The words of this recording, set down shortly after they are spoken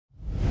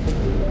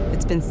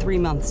It's been 3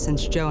 months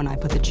since Joe and I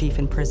put the chief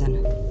in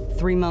prison.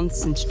 3 months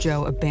since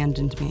Joe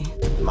abandoned me.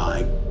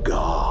 My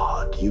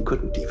God, you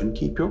couldn't even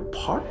keep your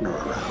partner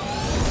around.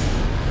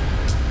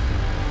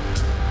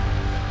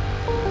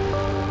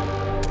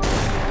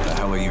 What the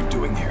hell are you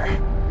doing here?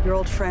 Your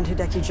old friend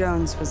Hideki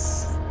Jones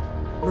was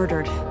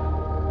murdered.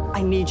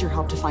 I need your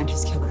help to find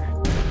his killer.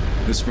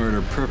 This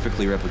murder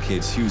perfectly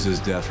replicates Hughes's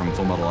death from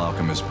Fullmetal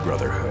Alchemist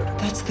Brotherhood.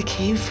 That's the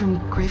cave from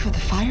Grave of the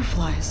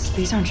Fireflies.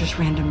 These aren't just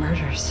random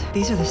murders.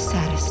 These are the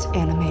saddest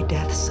anime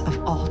deaths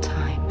of all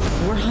time.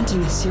 We're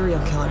hunting a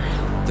serial killer.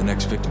 The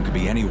next victim could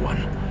be anyone.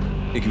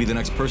 It could be the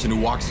next person who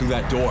walks through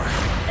that door.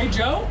 Hey,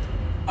 Joe?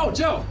 Oh,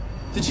 Joe,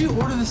 did you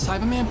order the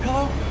Cyberman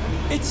pillow?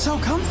 It's so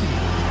comfy.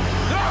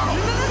 No!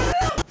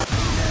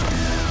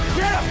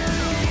 Get him!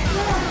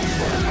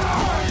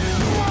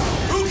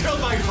 Who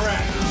killed my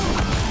friend?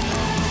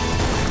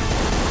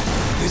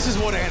 This is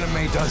what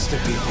anime does to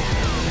people.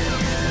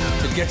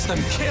 It gets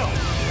them killed.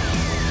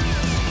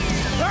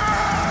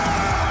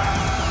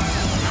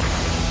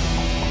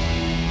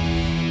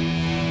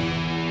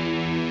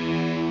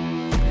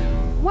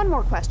 One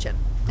more question.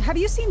 Have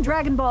you seen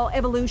Dragon Ball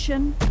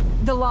Evolution?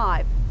 The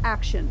live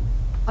action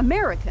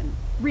American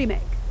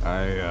remake.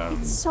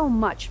 It's so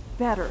much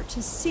better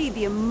to see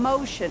the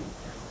emotion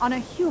on a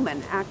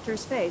human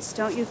actor's face,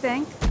 don't you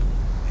think?